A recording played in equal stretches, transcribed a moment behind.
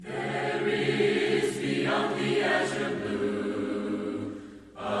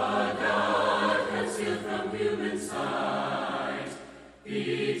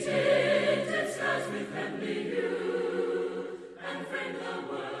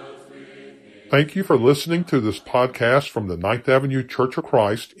Thank you for listening to this podcast from the Ninth Avenue Church of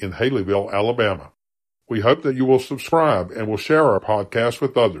Christ in Haleyville, Alabama. We hope that you will subscribe and will share our podcast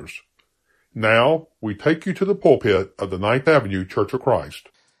with others. Now, we take you to the pulpit of the Ninth Avenue Church of Christ.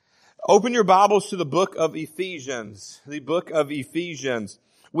 Open your Bibles to the book of Ephesians. The book of Ephesians.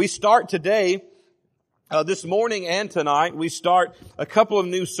 We start today, this morning and tonight, we start a couple of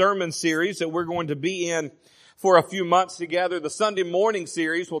new sermon series that we're going to be in for a few months together. The Sunday morning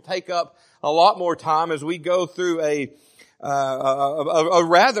series will take up a lot more time as we go through a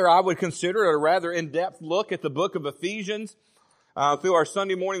rather, I would consider it a rather in-depth look at the book of Ephesians through our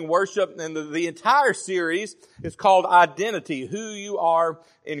Sunday morning worship. And the entire series is called Identity, Who You Are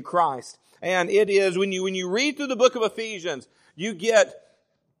in Christ. And it is, when you read through the book of Ephesians, you get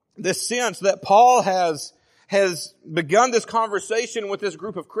this sense that Paul has begun this conversation with this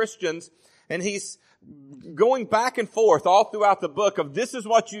group of Christians, and he's going back and forth all throughout the book of this is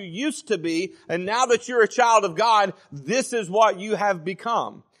what you used to be, and now that you're a child of God, this is what you have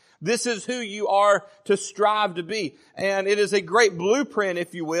become. This is who you are to strive to be. And it is a great blueprint,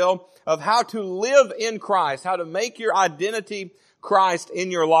 if you will, of how to live in Christ, how to make your identity Christ in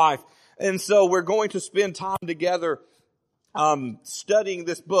your life. And so we're going to spend time together studying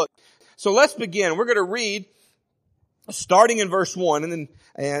this book. So let's begin. We're going to read starting in verse 1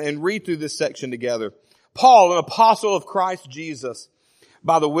 and read through this section together. Paul, an apostle of Christ Jesus,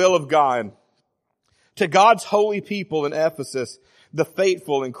 by the will of God, to God's holy people in Ephesus, the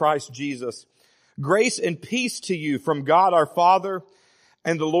faithful in Christ Jesus, grace and peace to you from God our Father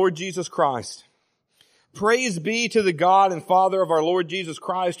and the Lord Jesus Christ. Praise be to the God and Father of our Lord Jesus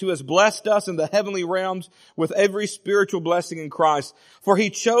Christ, who has blessed us in the heavenly realms with every spiritual blessing in Christ. For He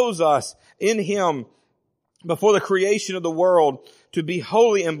chose us in Him before the creation of the world to be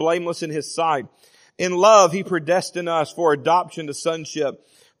holy and blameless in His sight. In love, He predestined us for adoption to sonship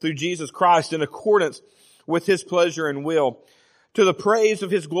through Jesus Christ in accordance with His pleasure and will, to the praise of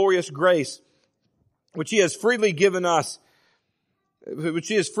His glorious grace, which He has freely given us in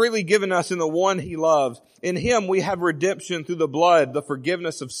the one He loves. In Him we have redemption through the blood, the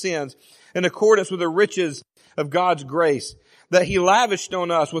forgiveness of sins, in accordance with the riches of God's grace, that He lavished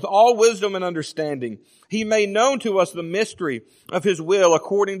on us with all wisdom and understanding. He made known to us the mystery of His will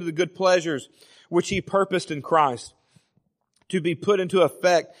according to the good pleasures which He purposed in Christ, to be put into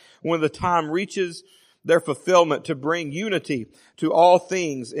effect when the time reaches their fulfillment, to bring unity to all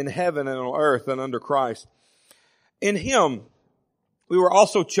things in heaven and on earth and under Christ. In Him we were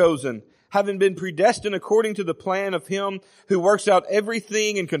also chosen, having been predestined according to the plan of Him who works out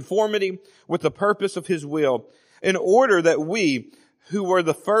everything in conformity with the purpose of His will, in order that we, who were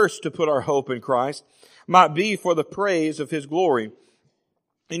the first to put our hope in Christ, might be for the praise of His glory.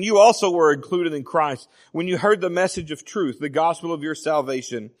 And you also were included in Christ when you heard the message of truth, the gospel of your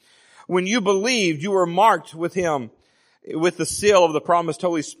salvation. When you believed, you were marked with Him with the seal of the promised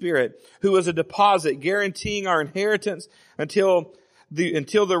Holy Spirit, who is a deposit guaranteeing our inheritance until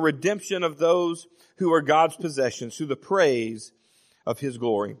the redemption of those who are God's possessions, through the praise of His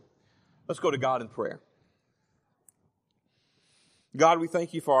glory. Let's go to God in prayer. God, we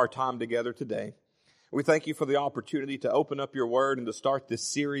thank You for our time together today. We thank You for the opportunity to open up Your Word and to start this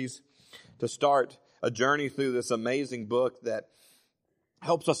series, to start a journey through this amazing book that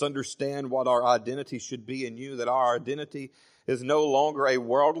helps us understand what our identity should be in You, that our identity is no longer a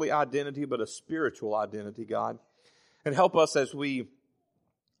worldly identity, but a spiritual identity, God. And help us as we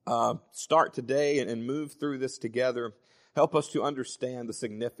start today and move through this together. Help us to understand the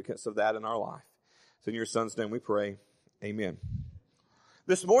significance of that in our life. It's in Your Son's name we pray. Amen.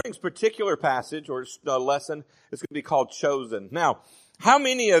 This morning's particular passage or lesson is going to be called Chosen. Now, how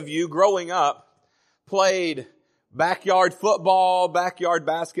many of you growing up played backyard football, backyard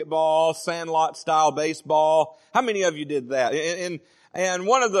basketball, sandlot style baseball? How many of you did that? And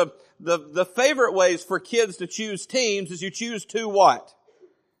one of the favorite ways for kids to choose teams is you choose two what?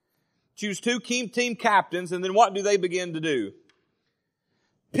 Choose two team captains, and then what do they begin to do?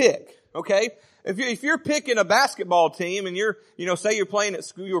 Pick, okay? If you're picking a basketball team and say you were playing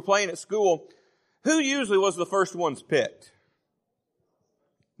at school, who usually was the first ones picked?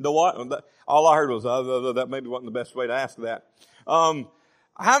 The what? All I heard was, that maybe wasn't the best way to ask that.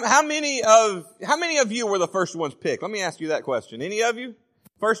 How many of you were the first ones picked? Let me ask you that question. Any of you?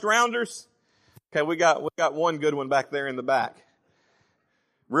 First rounders? Okay, we got one good one back there in the back.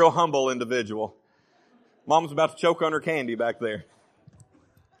 Real humble individual. Mom's about to choke on her candy back there.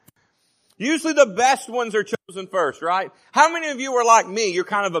 Usually the best ones are chosen first, right? How many of you were like me? You're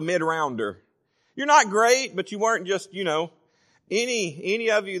kind of a mid-rounder. You're not great, but you weren't just, any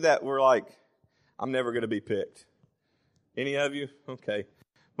of you that were like, I'm never going to be picked. Any of you? Okay.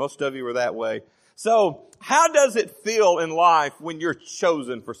 Most of you are that way. So, how does it feel in life when you're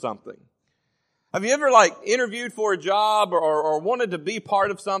chosen for something? Have you ever interviewed for a job or wanted to be part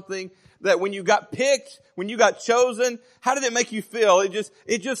of something that when you got picked, when you got chosen, how did it make you feel? It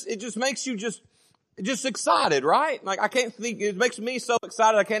just makes you just excited, right? Like I can't think, it makes me so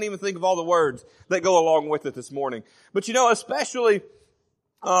excited I can't even think of all the words that go along with it this morning. But especially,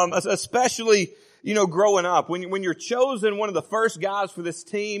 growing up, when you're chosen one of the first guys for this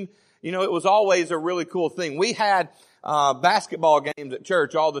team, it was always a really cool thing. We had basketball games at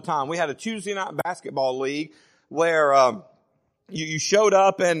church all the time. We had a Tuesday night basketball league where you showed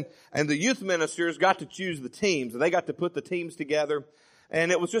up and the youth ministers got to choose the teams. And they got to put the teams together.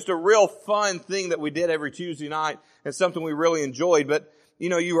 And it was just a real fun thing that we did every Tuesday night and something we really enjoyed. But,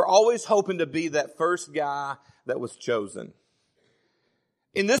 you were always hoping to be that first guy that was chosen.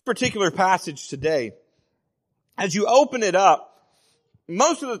 In this particular passage today, as you open it up,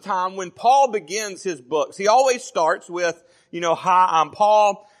 most of the time when Paul begins his books, he always starts with, hi, I'm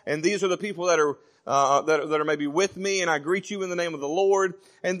Paul, and these are the people that are maybe with me, and I greet you in the name of the Lord.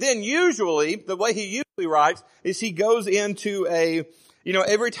 And then usually, the way he usually writes is he goes into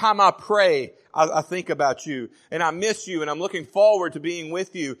every time I pray, I think about you, and I miss you, and I'm looking forward to being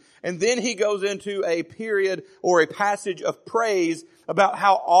with you. And then he goes into a period or a passage of praise about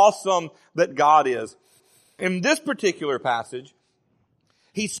how awesome that God is. In this particular passage,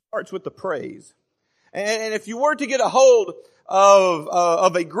 he starts with the praise. And if you were to get a hold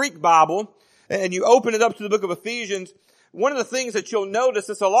of a Greek Bible, and you open it up to the book of Ephesians, one of the things that you'll notice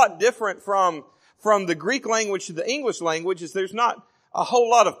that's a lot different from the Greek language to the English language is there's not a whole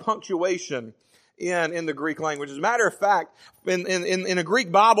lot of punctuation in the Greek language. As a matter of fact, in a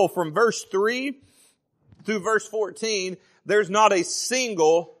Greek Bible from verse 3 through verse 14, there's not a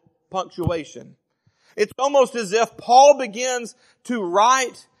single punctuation. It's almost as if Paul begins to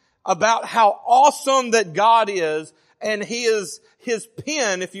write about how awesome that God is, and his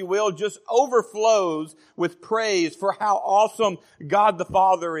pen, if you will, just overflows with praise for how awesome God the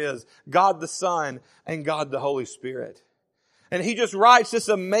Father is, God the Son, and God the Holy Spirit. And he just writes this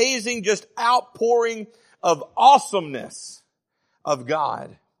amazing just outpouring of awesomeness of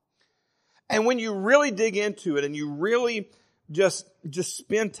God. And when you really dig into it and you really just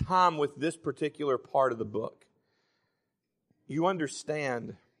spend time with this particular part of the book, you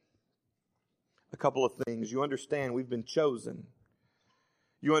understand a couple of things. You understand we've been chosen.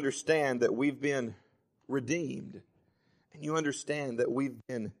 You understand that we've been redeemed. And you understand that we've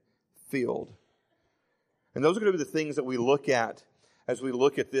been filled. And those are going to be the things that we look at as we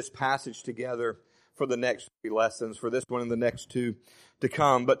look at this passage together for the next 3 lessons, for this one and the next 2 to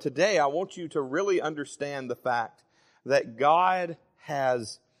come. But today I want you to really understand the fact that God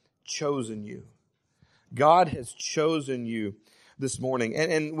has chosen you. God has chosen you this morning.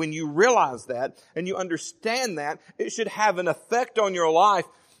 And when you realize that and you understand that, it should have an effect on your life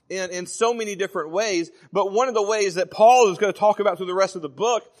in so many different ways. But one of the ways that Paul is going to talk about through the rest of the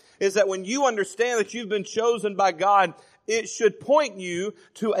book is that when you understand that you've been chosen by God, it should point you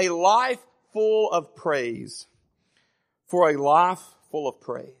to a life full of praise. For a life full of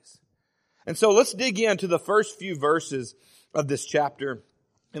praise. And so let's dig into the first few verses of this chapter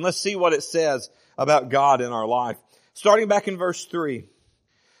and let's see what it says about God in our life. Starting back in verse 3.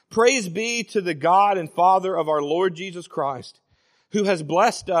 Praise be to the God and Father of our Lord Jesus Christ, who has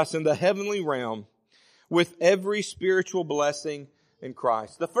blessed us in the heavenly realm with every spiritual blessing in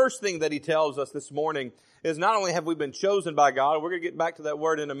Christ. The first thing that he tells us this morning is not only have we been chosen by God, we're going to get back to that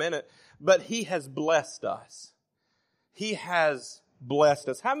word in a minute, but he has blessed us. He has blessed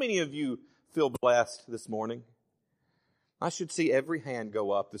us. How many of you feel blessed this morning? I should see every hand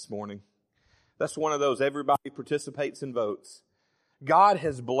go up this morning. That's one of those, everybody participates and votes. God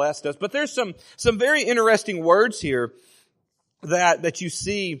has blessed us. But there's some very interesting words here that you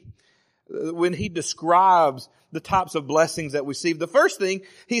see when he describes the types of blessings that we see. The first thing,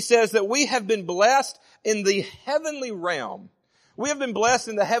 he says that we have been blessed in the heavenly realm. We have been blessed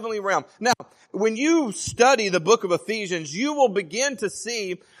in the heavenly realm. Now, when you study the book of Ephesians, you will begin to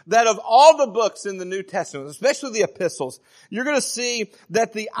see that of all the books in the New Testament, especially the epistles, you're going to see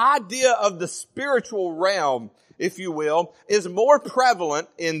that the idea of the spiritual realm, if you will, is more prevalent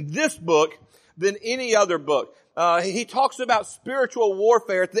in this book than any other book. He talks about spiritual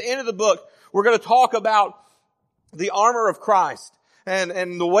warfare. At the end of the book, we're going to talk about the armor of Christ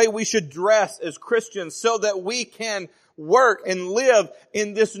and the way we should dress as Christians so that we can work and live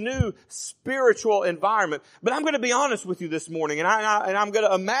in this new spiritual environment. But I'm going to be honest with you this morning, and I'm going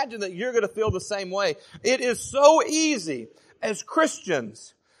to imagine that you're going to feel the same way. It is so easy as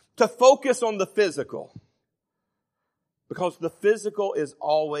Christians to focus on the physical. Because the physical is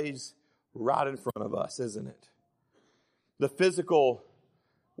always right in front of us, isn't it? The physical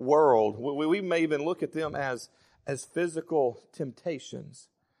world, we may even look at them as physical temptations.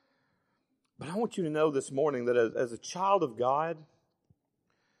 But I want you to know this morning that as a child of God,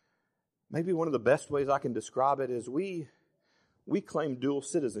 maybe one of the best ways I can describe it is we claim dual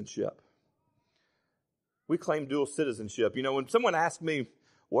citizenship. We claim dual citizenship. You know, when someone asks me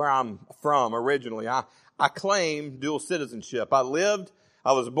where I'm from originally, I claim dual citizenship. I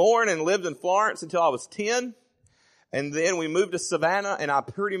was born and lived in Florence until I was 10. And then we moved to Savannah, and I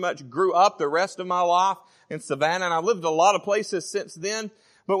pretty much grew up the rest of my life in Savannah. And I lived a lot of places since then.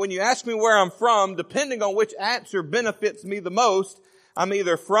 But when you ask me where I'm from, depending on which answer benefits me the most, I'm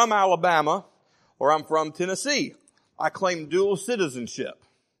either from Alabama or I'm from Tennessee. I claim dual citizenship.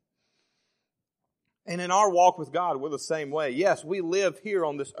 And in our walk with God, we're the same way. Yes, we live here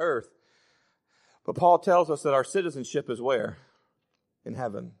on this earth. But Paul tells us that our citizenship is where? In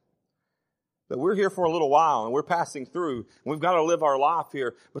heaven. That we're here for a little while and we're passing through. We've got to live our life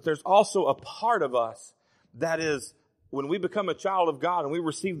here. But there's also a part of us that is, when we become a child of God and we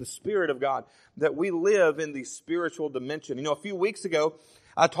receive the Spirit of God, that we live in the spiritual dimension. You know, a few weeks ago,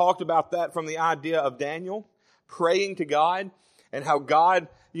 I talked about that from the idea of Daniel praying to God and how God,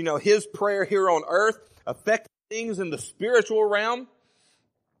 you know, his prayer here on earth affected things in the spiritual realm.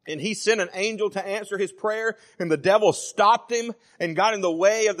 And he sent an angel to answer his prayer, and the devil stopped him and got in the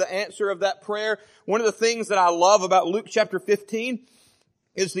way of the answer of that prayer. One of the things that I love about Luke chapter 15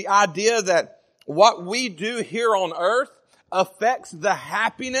 is the idea that what we do here on earth affects the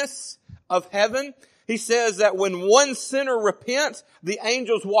happiness of heaven. He says that when one sinner repents, the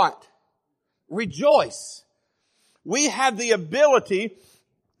angels what? Rejoice. We have the ability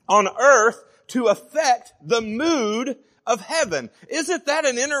on earth to affect the mood of heaven. Isn't that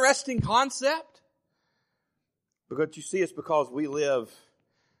an interesting concept? Because you see, it's because we live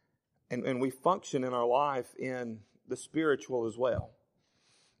and we function in our life in the spiritual as well.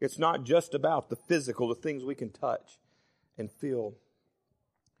 It's not just about the physical, the things we can touch and feel.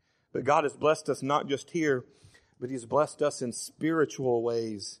 But God has blessed us not just here, but He's blessed us in spiritual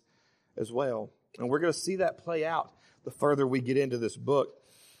ways as well. And we're going to see that play out the further we get into this book.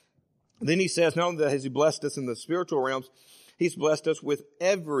 Then he says, not only has He blessed us in the spiritual realms, He's blessed us with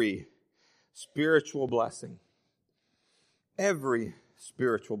every spiritual blessing. Every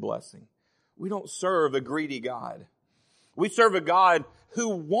spiritual blessing. We don't serve a greedy God. We serve a God who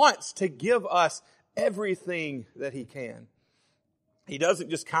wants to give us everything that He can. He doesn't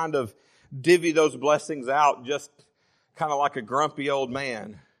just kind of divvy those blessings out just kind of like a grumpy old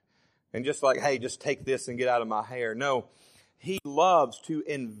man and just like, hey, just take this and get out of my hair. No, He loves to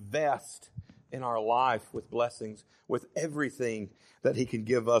invest in our life with blessings, with everything that He can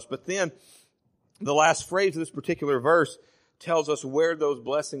give us. But then the last phrase of this particular verse tells us where those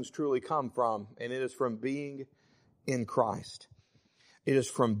blessings truly come from. And it is from being in Christ. It is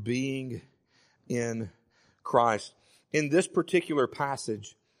from being in Christ. In this particular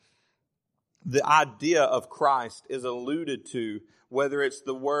passage, the idea of Christ is alluded to, whether it's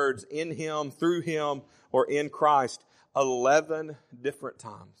the words in Him, through Him, or in Christ, 11 different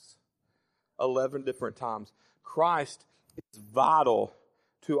times. 11 different times. Christ is vital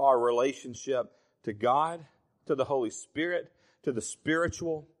to our relationship to God, to the Holy Spirit, to the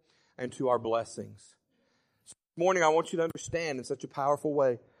spiritual, and to our blessings. So this morning I want you to understand in such a powerful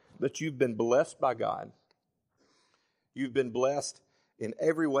way that you've been blessed by God. You've been blessed in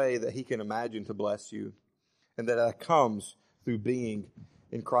every way that He can imagine to bless you, and that comes through being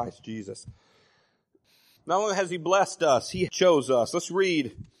in Christ Jesus. Not only has He blessed us, He chose us. Let's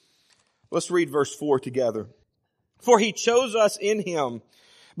read verse 4 together. For He chose us in Him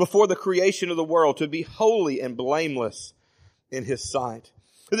before the creation of the world to be holy and blameless in His sight.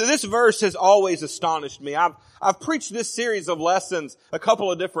 This verse has always astonished me. I've preached this series of lessons a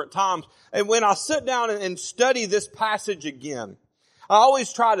couple of different times, and when I sit down and study this passage again, I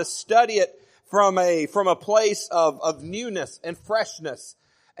always try to study it from a place of newness and freshness.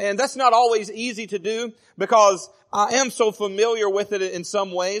 And that's not always easy to do because I am so familiar with it in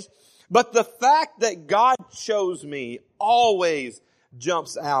some ways. But the fact that God chose me always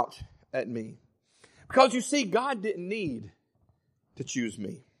jumps out at me. Because you see, God didn't need to choose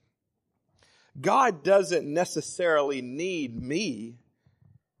me. God doesn't necessarily need me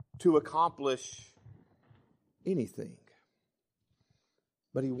to accomplish anything.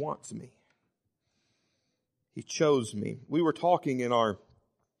 But He wants me. He chose me. We were talking in our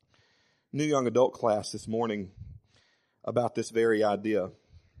new young adult class this morning about this very idea.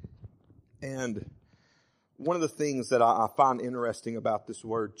 And one of the things that I find interesting about this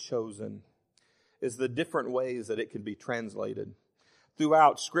word chosen is the different ways that it can be translated.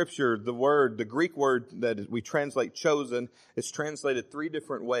 Throughout Scripture, the Greek word that we translate chosen is translated three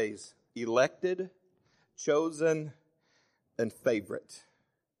different ways: elected, chosen, and favorite.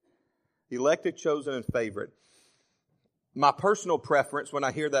 Elected, chosen, and favorite. My personal preference when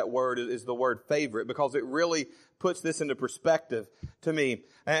I hear that word is the word favorite, because it really puts this into perspective to me.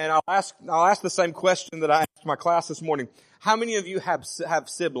 And I'll ask the same question that I asked my class this morning. How many of you have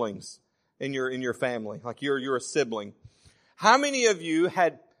siblings in your family? Like you're a sibling. How many of you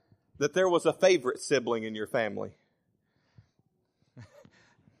had that there was a favorite sibling in your family?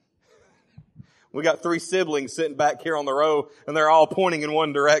 We got 3 siblings sitting back here on the row, and they're all pointing in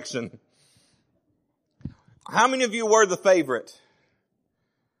one direction. How many of you were the favorite?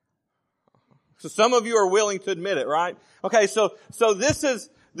 So some of you are willing to admit it, right? Okay, so this is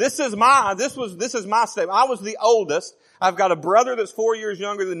my statement. I was the oldest. I've got a brother that's 4 years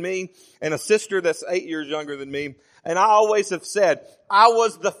younger than me and a sister that's 8 years younger than me. And I always have said I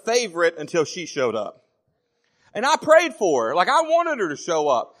was the favorite until she showed up. And I prayed for her. Like, I wanted her to show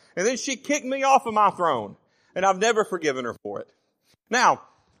up. And then she kicked me off of my throne. And I've never forgiven her for it. Now,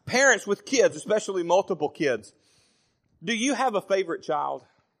 parents with kids, especially multiple kids, do you have a favorite child?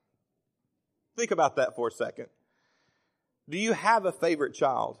 Think about that for a second. Do you have a favorite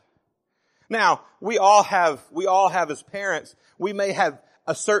child? Now, we all have as parents, we may have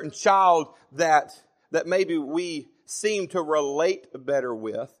a certain child that maybe we seem to relate better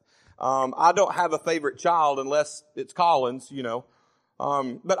with. I don't have a favorite child unless it's Collins,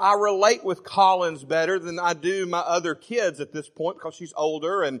 but I relate with Collins better than I do my other kids at this point, because she's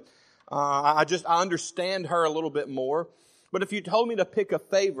older and I understand her a little bit more. But if you told me to pick a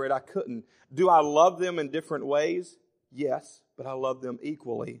favorite, I couldn't. Do I love them in different ways? Yes, but I love them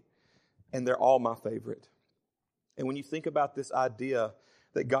equally. And they're all my favorite. And when you think about this idea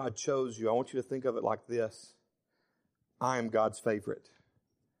that God chose you, I want you to think of it like this: I am God's favorite.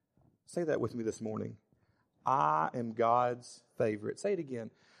 Say that with me this morning. I am God's favorite. Say it again.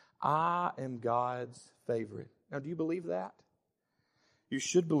 I am God's favorite. Now, do you believe that? You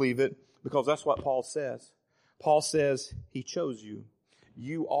should believe it, because that's what Paul says. Paul says He chose you.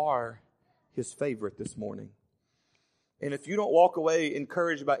 You are His favorite this morning. And if you don't walk away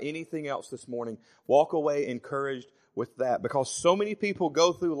encouraged by anything else this morning, walk away encouraged with that, because so many people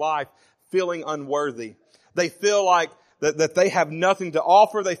go through life feeling unworthy. They feel like that they have nothing to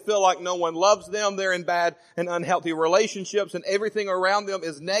offer. They feel like no one loves them. They're in bad and unhealthy relationships, and everything around them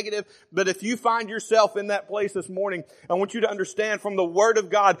is negative. But if you find yourself in that place this morning, I want you to understand from the Word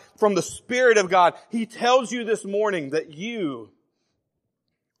of God, from the Spirit of God, He tells you this morning that you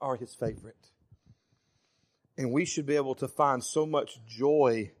are His favorite. And we should be able to find so much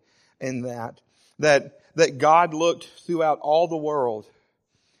joy in that God looked throughout all the world.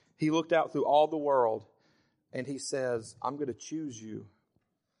 He looked out through all the world, and He says, I'm going to choose you,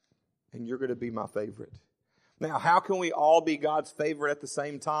 and you're going to be my favorite. Now, how can we all be God's favorite at the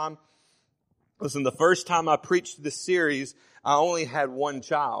same time? Listen, the first time I preached this series, I only had 1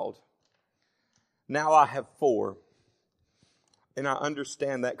 child. Now I have 4. And I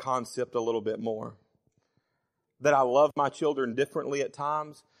understand that concept a little bit more. That I love my children differently at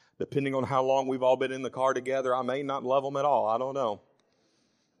times, depending on how long we've all been in the car together. I may not love them at all. I don't know.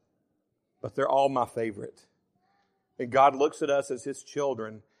 But they're all my favorite. And God looks at us as His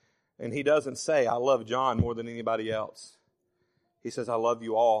children, and He doesn't say, I love John more than anybody else. He says, I love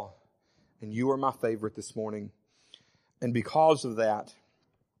you all, and you are my favorite this morning. And because of that,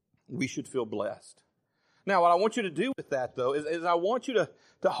 we should feel blessed. Now, what I want you to do with that, though, is I want you to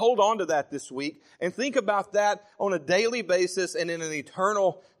hold on to that this week and think about that on a daily basis and in an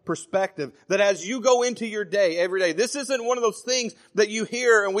eternal perspective. That as you go into your day every day, this isn't one of those things that you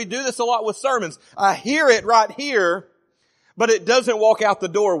hear, and we do this a lot with sermons. I hear it right here, but it doesn't walk out the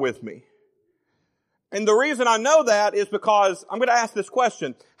door with me. And the reason I know that is because I'm going to ask this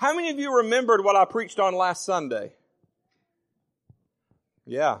question. How many of you remembered what I preached on last Sunday?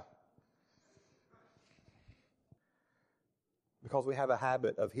 Yeah. Because we have a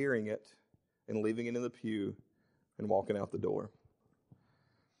habit of hearing it and leaving it in the pew and walking out the door.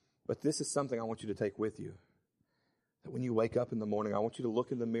 But this is something I want you to take with you. That when you wake up in the morning, I want you to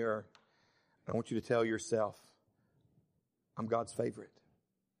look in the mirror. I want you to tell yourself, I'm God's favorite.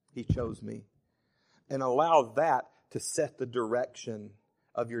 He chose me. And allow that to set the direction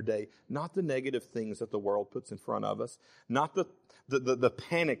of your day. Not the negative things that the world puts in front of us. Not the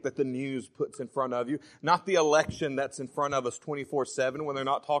panic that the news puts in front of you. Not the election that's in front of us 24/7 when they're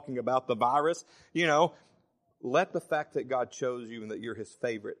not talking about the virus. Let the fact that God chose you and that you're His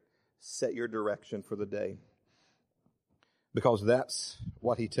favorite set your direction for the day. Because that's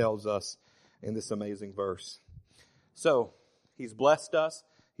what He tells us in this amazing verse. So, He's blessed us.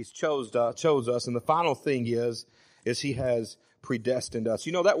 He's chose us. And the final thing is He has predestined us.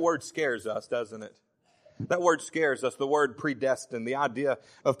 You know, that word scares us, doesn't it? That word scares us, the word predestined, the idea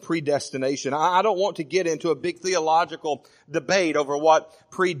of predestination. I don't want to get into a big theological debate over what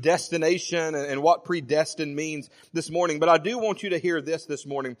predestination and what predestined means this morning, but I do want you to hear this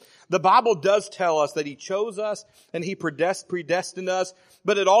morning. The Bible does tell us that He chose us and He predestined us,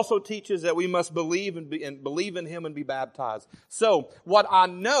 but it also teaches that we must believe in Him and be baptized. So, what I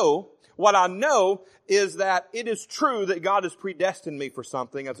know is that it is true that God has predestined me for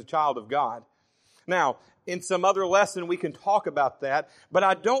something as a child of God. Now, in some other lesson we can talk about that, but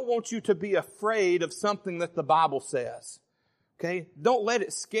I don't want you to be afraid of something that the Bible says. Okay? Don't let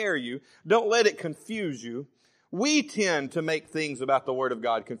it scare you. Don't let it confuse you. We tend to make things about the Word of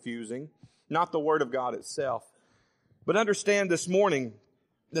God confusing, not the Word of God itself. But understand this morning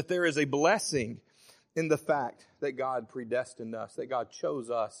that there is a blessing in the fact that God predestined us, that God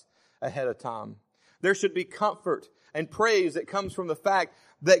chose us ahead of time. There should be comfort and praise that comes from the fact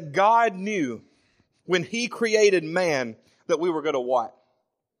that God knew when He created man that we were going to what?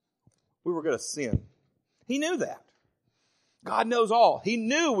 We were going to sin. He knew that. God knows all. He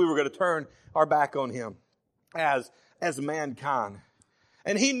knew we were going to turn our back on Him as mankind.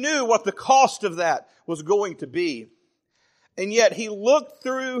 And He knew what the cost of that was going to be. And yet He looked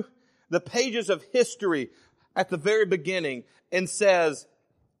through the pages of history at the very beginning and says,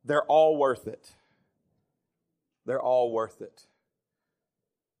 they're all worth it. They're all worth it.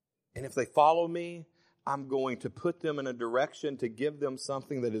 And if they follow me, I'm going to put them in a direction to give them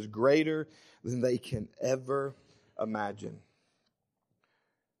something that is greater than they can ever imagine.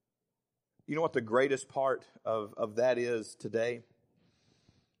 You know what the greatest part of that is today?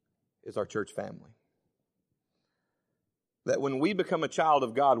 Is our church family. That when we become a child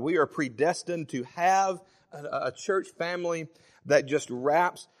of God, we are predestined to have a church family that just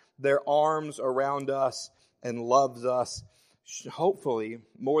wraps their arms around us and loves us, hopefully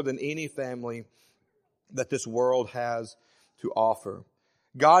more than any family that this world has to offer.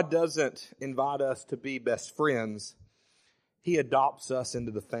 God doesn't invite us to be best friends. He adopts us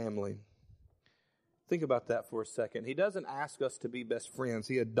into the family. Think about that for a second. He doesn't ask us to be best friends.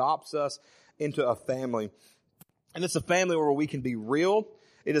 He adopts us into a family. And it's a family where we can be real.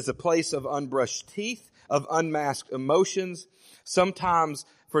 It is a place of unbrushed teeth, of unmasked emotions. Sometimes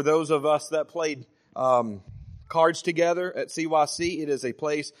for those of us that played cards together at CYC, it is a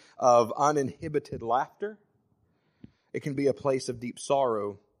place of uninhibited laughter. It can be a place of deep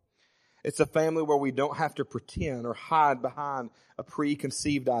sorrow. It's a family where we don't have to pretend or hide behind a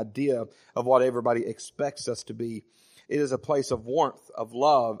preconceived idea of what everybody expects us to be. It is a place of warmth, of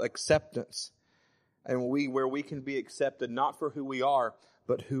love, acceptance, and where we can be accepted not for who we are,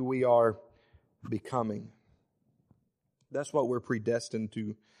 but who we are becoming. That's what we're predestined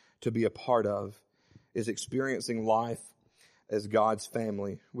to be a part of, is experiencing life as God's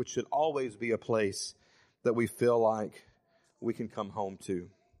family, which should always be a place that we feel like we can come home to.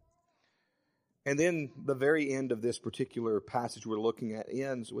 And then the very end of this particular passage we're looking at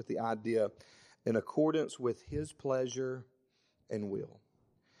ends with the idea, in accordance with His pleasure and will.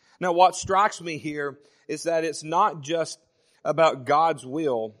 Now, what strikes me here is that it's not just about God's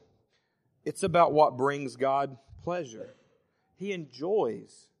will, it's about what brings God pleasure. He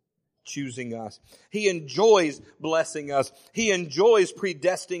enjoys choosing us. He enjoys blessing us. He enjoys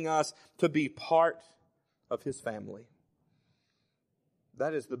predestining us to be part of His family.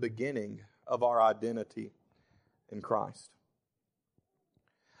 That is the beginning of our identity in Christ.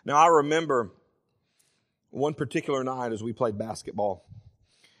 Now, I remember one particular night as we played basketball.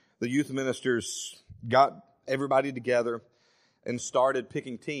 The youth ministers got everybody together and started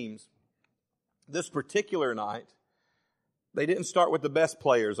picking teams. This particular night, they didn't start with the best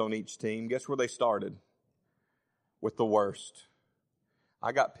players on each team. Guess where they started? With the worst.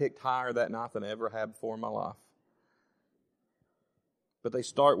 I got picked higher that night than I ever had before in my life. But they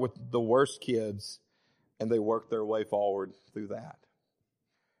start with the worst kids, and they work their way forward through that.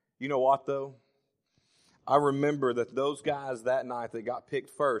 You know what, though? I remember that those guys that night that got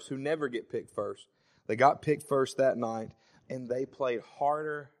picked first, who never get picked first, they got picked first that night, and they played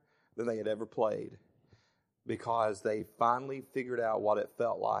harder than they had ever played because they finally figured out what it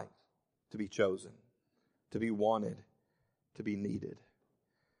felt like to be chosen, to be wanted, to be needed.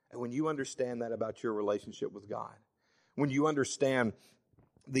 And when you understand that about your relationship with God, when you understand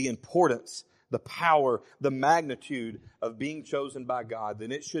the importance the power, the magnitude of being chosen by God,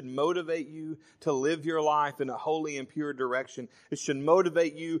 then it should motivate you to live your life in a holy and pure direction. It should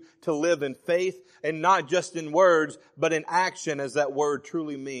motivate you to live in faith, and not just in words, but in action, as that word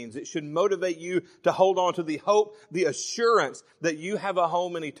truly means. It should motivate you to hold on to the hope, the assurance that you have a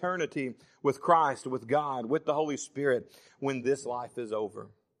home in eternity with Christ, with God, with the Holy Spirit when this life is over.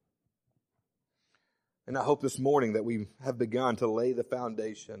 And I hope this morning that we have begun to lay the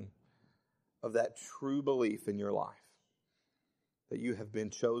foundation of that true belief in your life, that you have been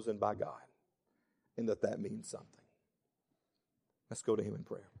chosen by God, and that means something. Let's go to Him in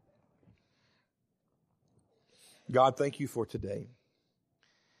prayer. God, thank you for today.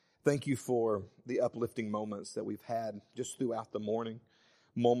 Thank you for the uplifting moments that we've had just throughout the morning,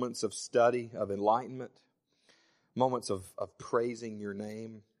 moments of study, of enlightenment, moments of praising your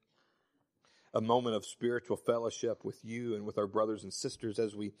name, a moment of spiritual fellowship with you and with our brothers and sisters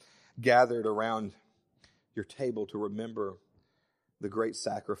as we gathered around your table to remember the great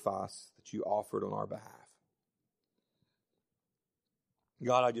sacrifice that you offered on our behalf.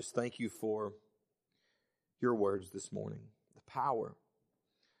 God, I just thank you for your words this morning, the power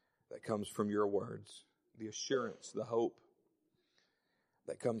that comes from your words, the assurance, the hope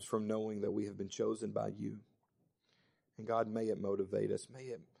that comes from knowing that we have been chosen by you. And God, may it motivate us.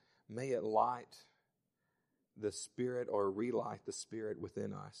 May it light the Spirit, or relight the Spirit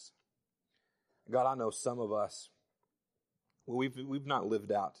within us. God, I know some of us, we've not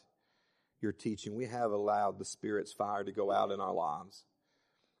lived out your teaching. We have allowed the Spirit's fire to go out in our lives.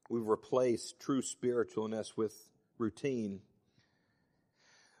 We've replaced true spiritualness with routine,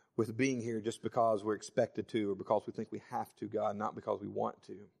 with being here just because we're expected to, or because we think we have to, God, not because we want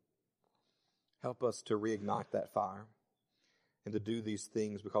to. Help us to reignite that fire and to do these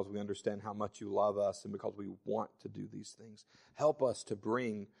things because we understand how much you love us and because we want to do these things. Help us to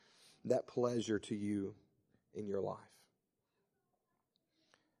bring that pleasure to you in your life.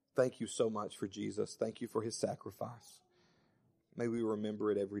 Thank you so much for Jesus. Thank you for his sacrifice. May we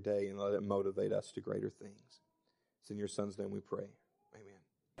remember it every day and let it motivate us to greater things. It's in your Son's name we pray.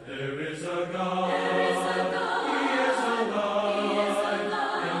 Amen. There is a God. There is a God. He is alive. He is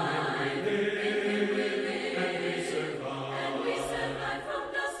alive. And we live. And we survive. And we survive from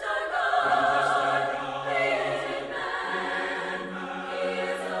dust our God. Created man. He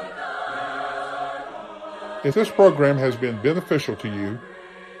is a God. If this program has been beneficial to you,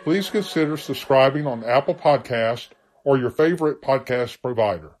 please consider subscribing on Apple Podcasts or your favorite podcast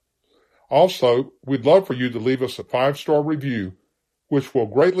provider. Also, we'd love for you to leave us a 5-star review, which will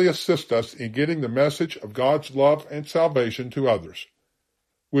greatly assist us in getting the message of God's love and salvation to others.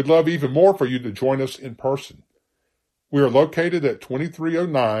 We'd love even more for you to join us in person. We are located at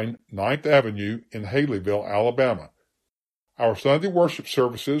 2309 9th Avenue in Haleyville, Alabama. Our Sunday worship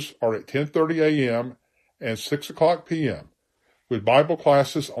services are at 10:30 a.m. and 6 o'clock p.m., with Bible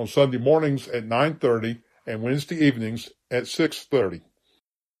classes on Sunday mornings at 9:30 and Wednesday evenings at 6:30.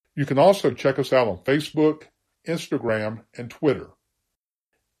 You can also check us out on Facebook, Instagram, and Twitter.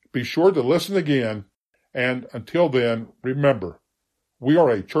 Be sure to listen again, and until then, remember, we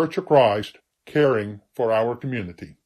are a Church of Christ caring for our community.